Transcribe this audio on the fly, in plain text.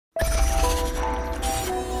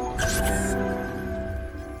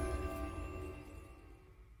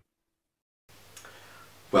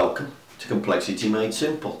Complexity Made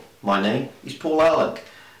Simple. My name is Paul Allen,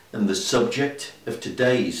 and the subject of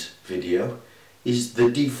today's video is the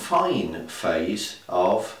define phase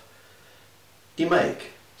of DMAIC.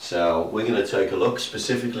 So we're going to take a look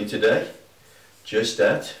specifically today just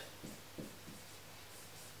at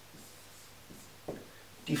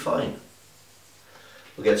define.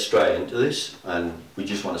 We'll get straight into this, and we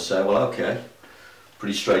just want to say, well, okay,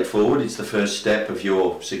 pretty straightforward. It's the first step of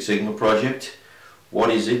your Six Sigma project. What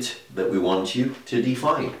is it that we want you to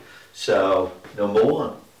define? So, number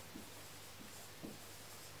one,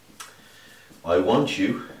 I want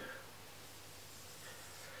you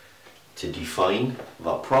to define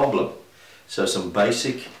the problem. So some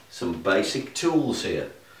basic tools here.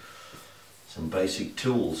 Some basic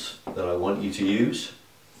tools that I want you to use.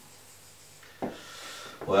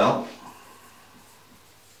 Well,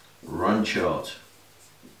 run chart,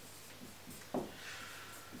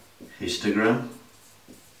 histogram,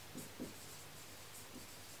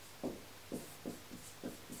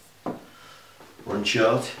 run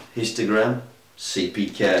chart, histogram,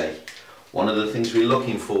 CPK. One of the things we're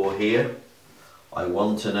looking for here, I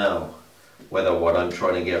want to know whether what I'm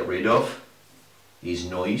trying to get rid of is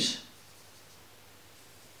noise.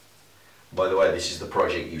 By the way, this is the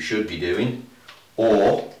project you should be doing,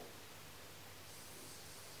 or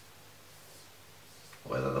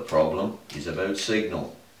whether the problem is about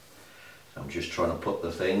signal. I'm just trying to put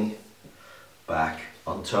the thing back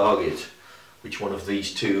on target. Which one of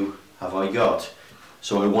these two have I got?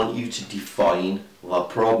 So I want you to define the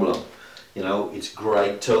problem. You know, it's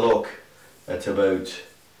great to look at about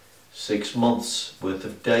 6 months worth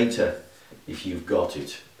of data if you've got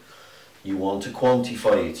it. You want to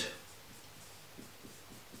quantify it.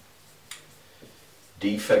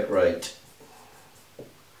 Defect rate.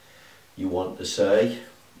 You want to say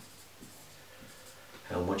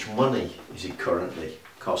how much money is it currently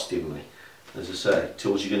costing me. As I say,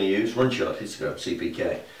 tools you're going to use, run chart, histogram,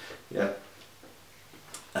 CPK. Yeah,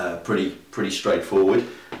 pretty straightforward.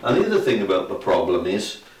 And the other thing about the problem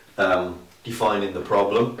is defining the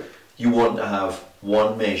problem. You want to have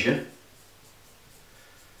one measure.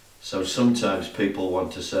 So sometimes people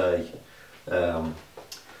want to say, oh,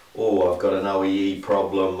 I've got an OEE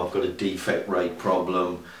problem, I've got a defect rate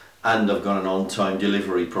problem, and I've got an on-time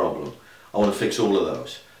delivery problem. I want to fix all of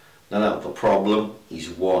those. No, the problem is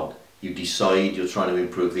one. You decide you're trying to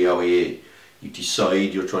improve the OEE. You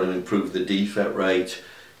decide you're trying to improve the defect rate.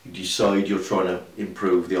 You decide you're trying to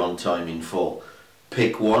improve the on-time in full.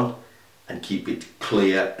 Pick one and keep it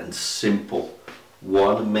clear and simple.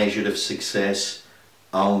 One measure of success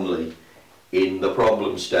only in the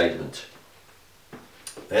problem statement.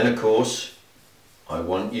 Then, of course, I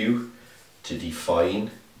want you to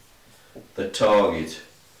define the target.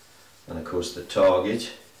 And of course the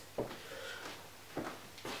target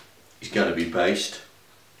is going to be based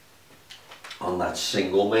on that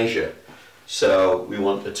single measure. So we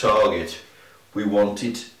want the target, we want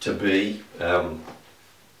it to be a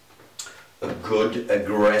good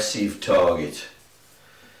aggressive target.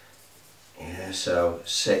 Yeah, so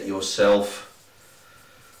set yourself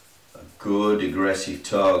a good aggressive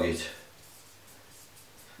target.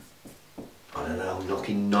 I don't know,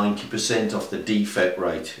 knocking 90% off the defect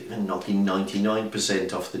rate, even knocking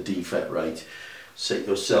 99% off the defect rate. Set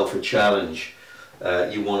yourself a challenge.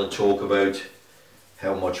 You want to talk about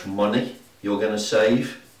how much money you're going to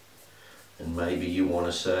save, and maybe you want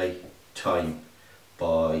to say time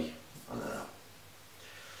by, I don't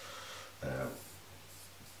know,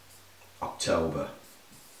 October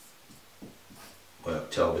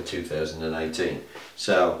 2018.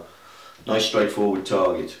 So nice straightforward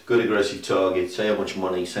target, good aggressive target. Say how much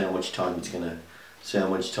money, say how much time it's going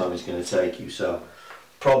to take you. So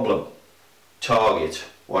problem, target,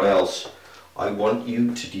 what else? I want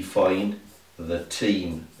you to define the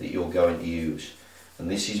team that you're going to use,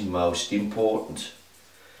 and this is most important.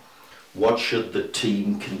 What should the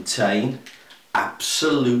team contain?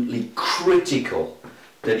 Absolutely critical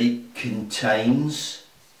that it contains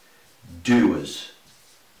doers.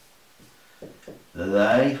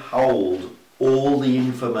 They hold all the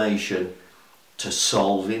information to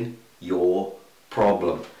solving your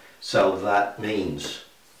problem. So that means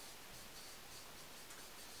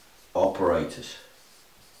operators,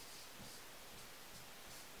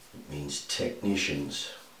 it means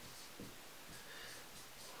technicians,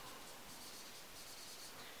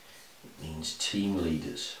 it means team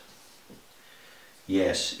leaders.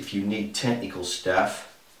 Yes, if you need technical staff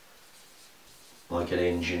like an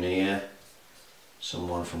engineer,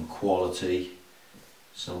 someone from quality,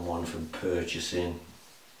 someone from purchasing,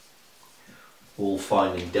 all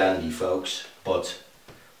fine and dandy folks, but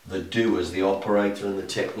the doers, the operator and the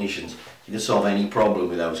technicians. You can solve any problem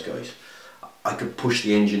with those guys. I could push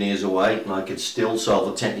the engineers away and I could still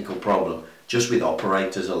solve a technical problem just with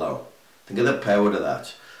operators alone. Think of the power to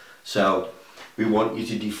that. So we want you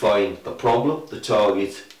to define the problem, the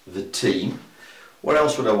target, the team. What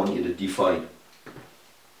else would I want you to define?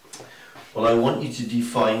 Well, I want you to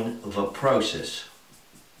define the process.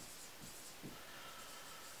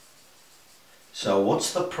 So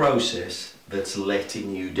what's the process that's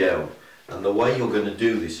letting you down? And the way you're going to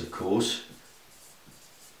do this, of course,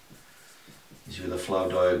 is with a flow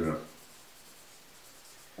diagram.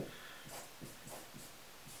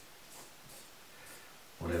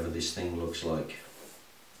 Whatever this thing looks like.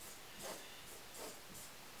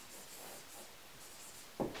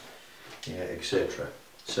 Yeah, etc.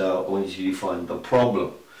 So I want you to define the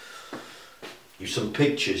problem. Use some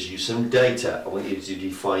pictures, use some data. I want you to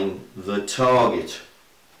define the target.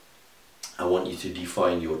 I want you to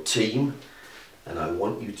define your team, and I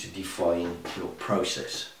want you to define your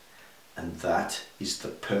process. And that is the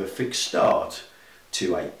perfect start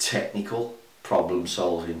to a technical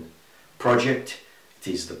problem-solving project. It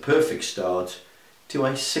is the perfect start to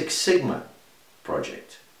a Six Sigma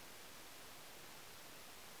project.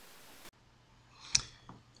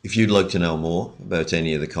 If you'd like to know more about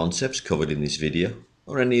any of the concepts covered in this video,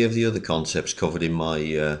 or any of the other concepts covered in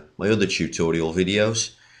my other tutorial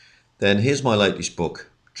videos, then here's my latest book,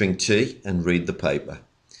 Drink Tea and Read the Paper.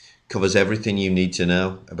 Covers everything you need to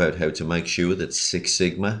know about how to make sure that Six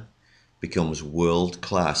Sigma becomes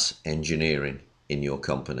world-class engineering in your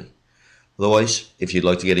company. Otherwise, if you'd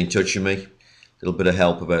like to get in touch with me, a little bit of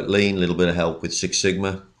help about Lean, a little bit of help with Six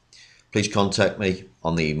Sigma, please contact me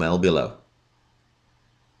on the email below.